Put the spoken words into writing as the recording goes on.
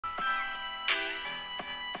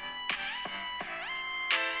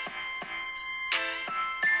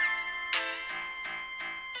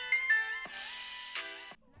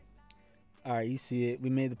All right, you see it. We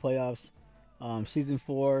made the playoffs. Season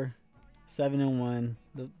 4, 7-1.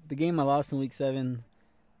 The game I lost in week 7.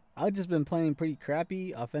 I've just been playing pretty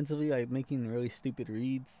crappy offensively, like making really stupid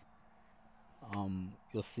reads.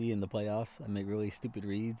 You'll see in the playoffs, I make really stupid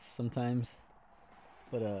reads sometimes.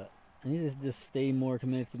 But I need to just stay more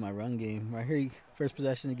committed to my run game. Right here, first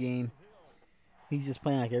possession of the game. He's just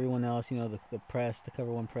playing like everyone else, the press, the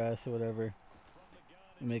cover one press or whatever.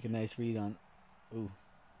 You make a nice read on. Ooh,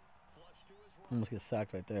 almost get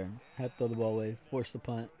sacked right there. Had to throw the ball away, force the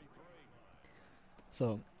punt.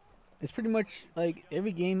 So it's pretty much like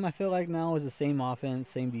every game I feel like now is the same offense,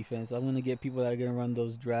 same defense. I'm gonna get people that are gonna run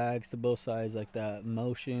those drags to both sides like that,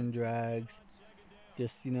 motion drags.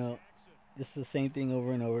 Just just the same thing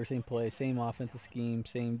over and over, same play, same offensive scheme,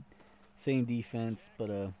 same defense.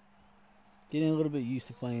 But getting a little bit used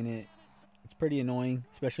to playing it. It's pretty annoying,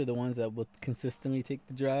 especially the ones that will consistently take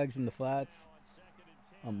the drags and the flats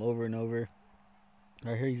over and over.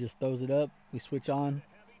 Right here, he just throws it up. We switch on,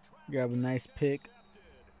 grab a nice pick.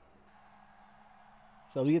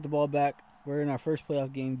 So we get the ball back. We're in our first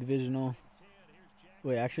playoff game, divisional.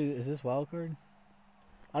 Wait, actually, is this wild card?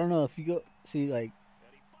 I don't know if you go see like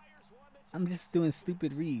I'm just doing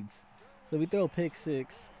stupid reads. So we throw a pick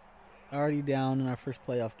six, already down in our first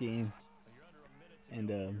playoff game,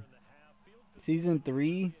 and season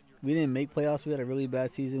 3 we didn't make playoffs. We had a really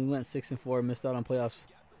bad season. We went 6-4, missed out on playoffs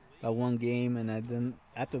by one game, and then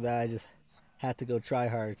after that I just had to go try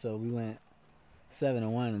hard. So we went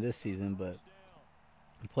 7-1 in this season, but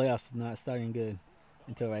the playoffs is not starting good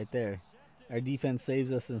until right there. Our defense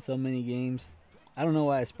saves us in so many games. I don't know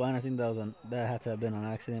why I spun. I think that had to have been on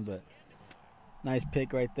accident, but nice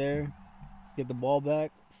pick right there. Get the ball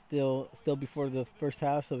back. Still before the first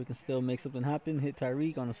half, so we can still make something happen. Hit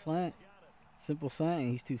Tyreek on a slant. Simple slant,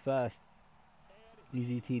 and he's too fast.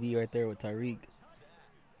 Easy TD right there with Tyreek.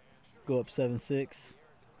 Go up 7-6.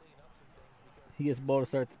 He gets the ball to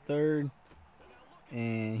start the third,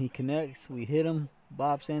 and he connects. We hit him.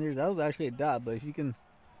 Bob Sanders. That was actually a dot, but if you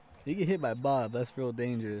get hit by Bob, that's real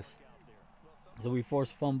dangerous. So we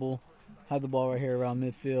force fumble. Have the ball right here around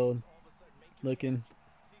midfield. Looking.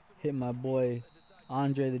 Hit my boy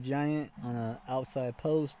Andre the Giant on an outside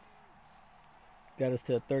post. Got us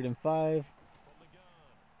to a 3rd and 5.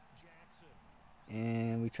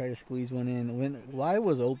 And we try to squeeze one in. Why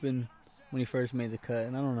was open when he first made the cut,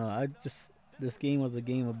 and I don't know. This game was a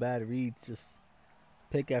game of bad reads, just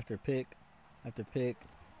pick after pick after pick.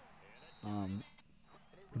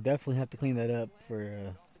 Definitely have to clean that up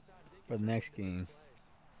for the next game.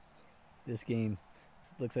 This game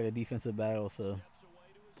looks like a defensive battle. So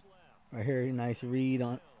right here, nice read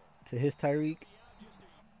on to his Tyreek.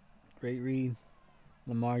 Great read.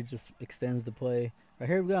 Lamar just extends the play. Right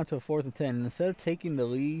here, we got into a 4th and 10. And instead of taking the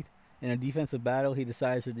lead in a defensive battle, he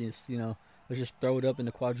decides to just, let's just throw it up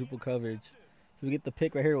into quadruple coverage. So we get the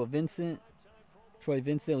pick right here with Vincent. Troy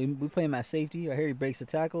Vincent. We play him at safety. Right here, he breaks the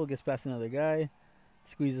tackle, gets past another guy.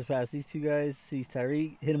 Squeezes past these two guys. Sees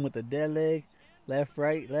Tyreek. Hit him with the dead leg. Left,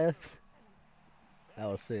 right, left. That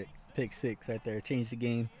was sick. Pick 6 right there. Changed the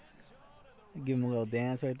game. Give him a little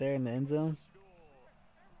dance right there in the end zone.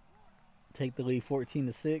 Take the lead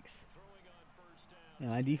 14-6. And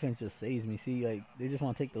my defense just saves me. See, like they just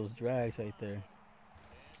want to take those drags right there.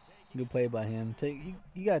 Good play by him.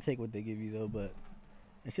 You gotta take what they give you though, but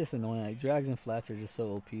it's just annoying. Like drags and flats are just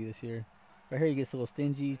so OP this year. Right here he gets a little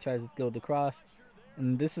stingy, tries to go the cross.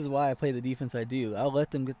 And this is why I play the defense I do. I'll let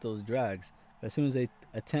them get those drags. But as soon as they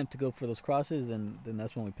attempt to go for those crosses, then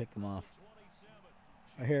that's when we pick them off.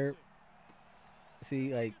 Right here,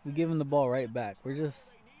 see, like we give them the ball right back.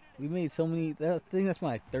 We made so many. I think that's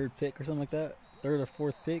my 3rd pick or something like that, 3rd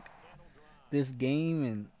or 4th pick this game,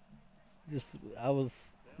 and just I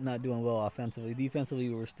was not doing well offensively. Defensively,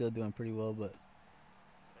 we were still doing pretty well, but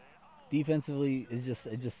defensively, it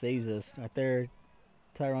just saves us right there.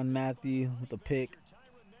 Tyrann Mathieu with the pick.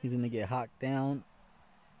 He's gonna get hawked down.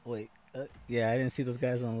 Wait, yeah, I didn't see those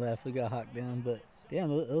guys on the left. We got hawked down, but damn,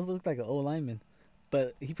 those looked like an O lineman.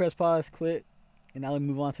 But he pressed pause, quit, and now we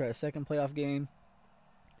move on to our second playoff game.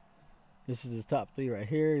 This is his top 3 right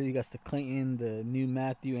here. You got the Clayton, the new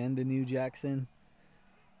Matthew, and the new Jackson.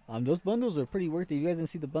 Those bundles are pretty worth it. If you guys didn't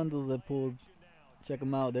see the bundles I pulled, check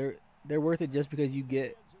them out. They're worth it just because you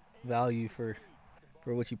get value for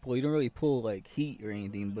what you pull. You don't really pull like heat or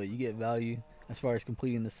anything, but you get value as far as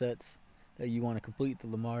completing the sets that you want to complete, the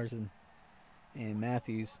Lamars and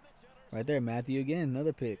Matthews. Right there, Matthew again,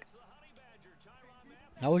 another pick.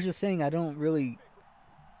 I was just saying I don't really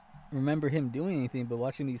remember him doing anything, but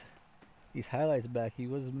watching these highlights back, he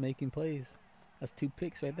was making plays. That's 2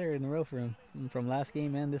 picks right there in a row for him from last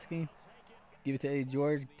game and this game. Give it to Eddie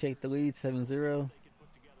George. Take the lead, 7-0.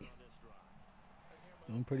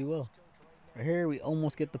 Doing pretty well. Right here, we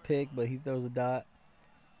almost get the pick, but he throws a dot.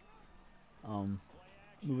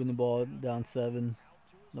 Moving the ball down 7.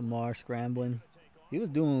 Lamar scrambling. He was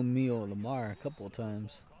doing me or Lamar a couple of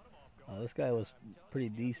times. This guy was pretty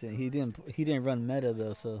decent. He didn't run meta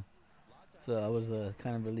though, so I was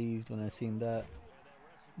kind of relieved when I seen that.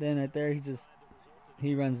 Then right there,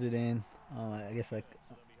 he runs it in. I guess I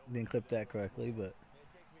didn't clip that correctly, but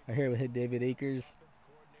right here we hit David Akers.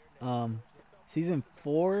 Season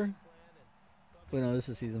 4. Wait, no, this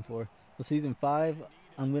is season 4. So season 5,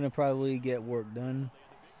 I'm gonna probably get work done.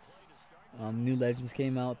 New Legends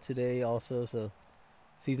came out today also, so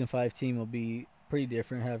season 5 team will be pretty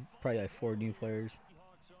different. Have probably like 4 new players,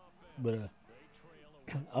 but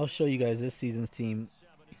I'll show you guys this season's team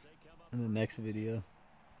in the next video.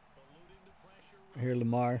 Here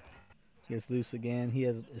Lamar gets loose again. He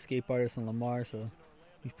has escape artist on Lamar, so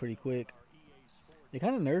he's pretty quick. They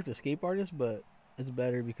kind of nerfed escape artist, but it's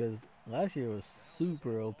better because last year was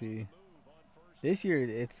super OP. This year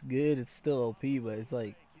it's good. It's still OP, but it's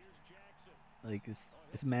like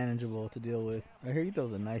it's manageable to deal with. Right here he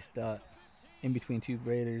throws a nice dot in between 2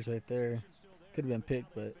 Raiders right there. Could have been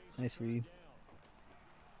picked, but nice read.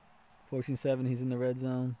 14-7. He's in the red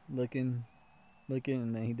zone, looking,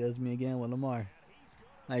 and then he does me again with Lamar.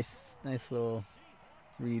 Nice little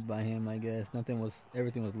read by him, I guess.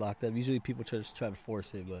 Everything was locked up. Usually people just try to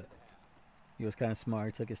force it, but he was kind of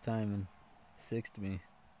smart. He took his time and sixed me.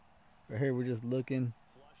 Right here we're just looking.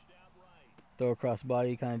 Throw across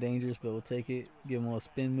body, kind of dangerous, but we'll take it. Give him a little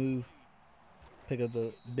spin move. Pick up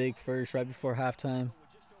the big first right before halftime.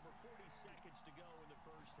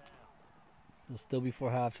 We'll still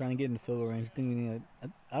before half, trying to get in the field goal range.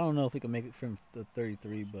 I don't know if we can make it from the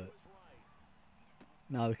 33, but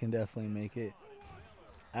now we can definitely make it.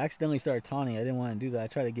 I accidentally started taunting. I didn't want to do that. I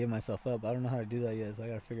tried to give myself up. I don't know how to do that yet, so I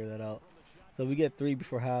got to figure that out. So we get 3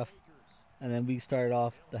 before half, and then we start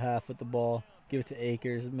off the half with the ball. Give it to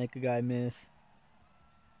Akers, make a guy miss.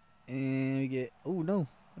 And we get, oh no,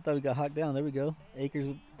 I thought we got hawked down. There we go. Akers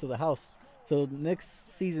to the house. So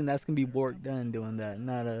next season, that's going to be work done doing that,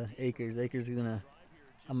 not Akers. Akers is going to,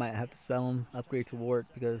 I might have to sell him, upgrade to work,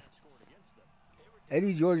 because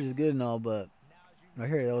Eddie George is good and all, but right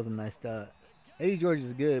here, that was a nice dot. Eddie George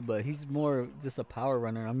is good, but he's more just a power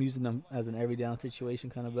runner. I'm using him as an every down situation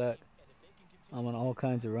kind of back. I'm on all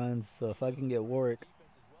kinds of runs, so if I can get Warwick,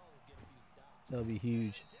 that'll be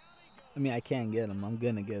huge. I mean, I can't get him. I'm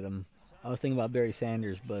going to get him. I was thinking about Barry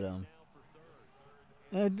Sanders, but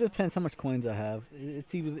it depends how much coins I have.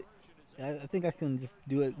 I think I can just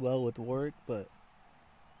do it well with Warwick, but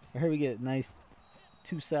here we get nice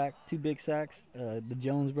 2 big sacks. The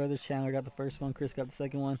Jones brothers, Chandler got the first one, Chris got the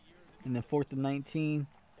second one, and then 4th and 19.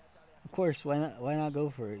 Of course, why not go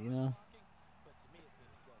for it, you know?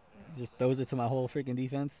 Just throws it to my whole freaking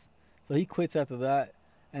defense. So he quits after that.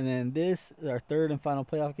 And then this is our 3rd and final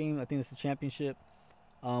playoff game. I think it's the championship.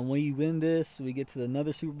 When we win this, we get to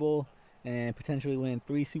another Super Bowl and potentially win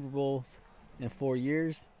 3 Super Bowls in 4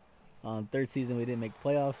 years. 3rd season we didn't make the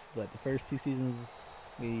playoffs, but the first 2 seasons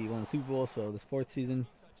we won the Super Bowl. So this 4th season,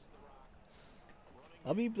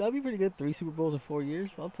 that'll be pretty good. 3 Super Bowls in 4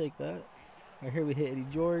 years. I'll take that. Right here we hit Eddie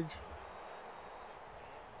George.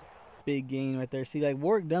 Big gain right there. See, like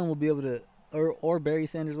Warwick Dunn will be able to, or Barry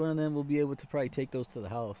Sanders, one of them will be able to probably take those to the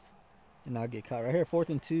house and not get caught. Right here, 4th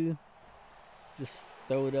and 2. Just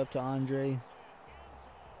throw it up to Andre.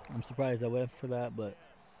 I'm surprised I went for that, but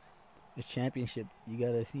it's championship. You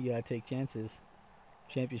gotta take chances.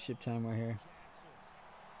 Championship time right here.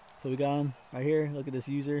 So we got him right here. Look at this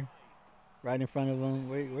user right in front of him.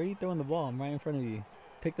 Where are you throwing the ball? I'm right in front of you.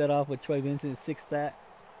 Pick that off with Troy Vincent, 6 stat.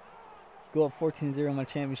 Go up 14-0 in my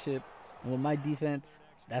championship. And with my defense,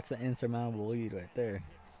 that's an insurmountable lead right there.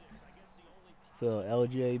 So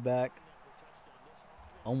LJ back.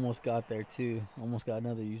 Almost got there too. Almost got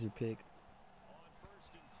another user pick.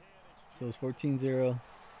 So it's 14-0.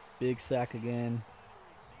 Big sack again.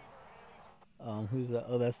 Who's that?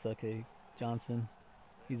 Oh, that's okay. Johnson.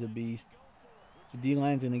 He's a beast. The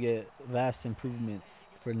D-line's going to get vast improvements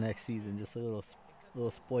for next season. Just a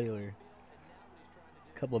little spoiler.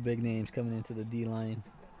 Couple of big names coming into the D-line.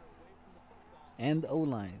 And the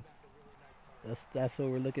O-line. That's what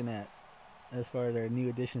we're looking at as far as their new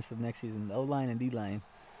additions for the next season. The O-line and D-line.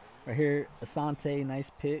 Right here, Asante,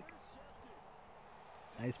 nice pick.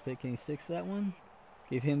 Nice pick. Can he 6 that one?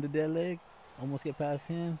 Give him the dead leg. Almost get past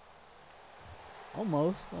him.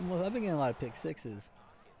 Almost. I've been getting a lot of pick 6s.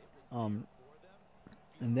 And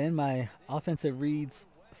then my offensive reads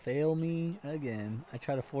fail me again. I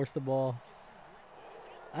try to force the ball.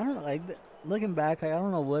 I don't know. Like looking back, I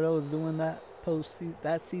don't know what I was doing that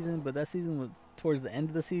season, but that season was towards the end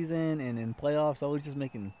of the season, and in playoffs, I was just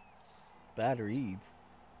making bad reads.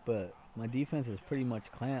 But my defense is pretty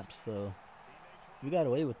much clamped, so we got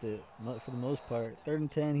away with it for the most part. 3rd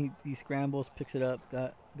and 10, he scrambles, picks it up,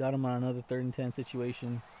 got him on another 3rd and 10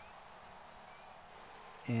 situation,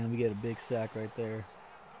 and we get a big sack right there.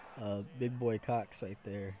 Big boy Cox right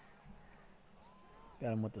there.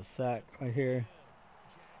 Got him with the sack right here.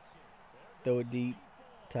 Throw it deep.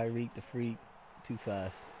 Tyreek the freak. Too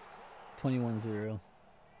fast. 21-0.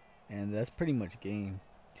 And that's pretty much game.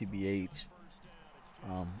 TBH.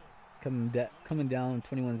 Coming down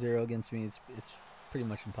 21-0 against me, it's pretty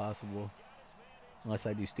much impossible. Unless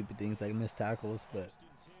I do stupid things like miss tackles. But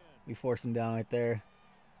we force him down right there.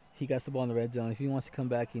 He got the ball in the red zone. If he wants to come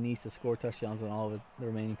back, he needs to score touchdowns on all of the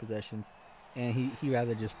remaining possessions. And he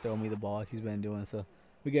rather just throw me the ball like he's been doing. So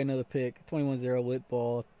we get another pick. 21-0 with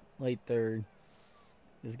ball. Late third.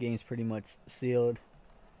 This game's pretty much sealed.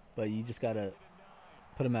 But you just got to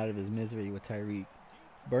put him out of his misery with Tyreek.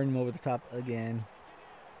 Burn him over the top again.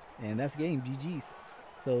 And that's the game. GG's.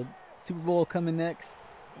 So Super Bowl coming next.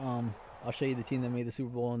 I'll show you the team that made the Super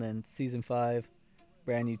Bowl. And then Season 5.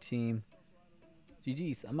 Brand new team.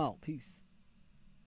 GG's. I'm out. Peace.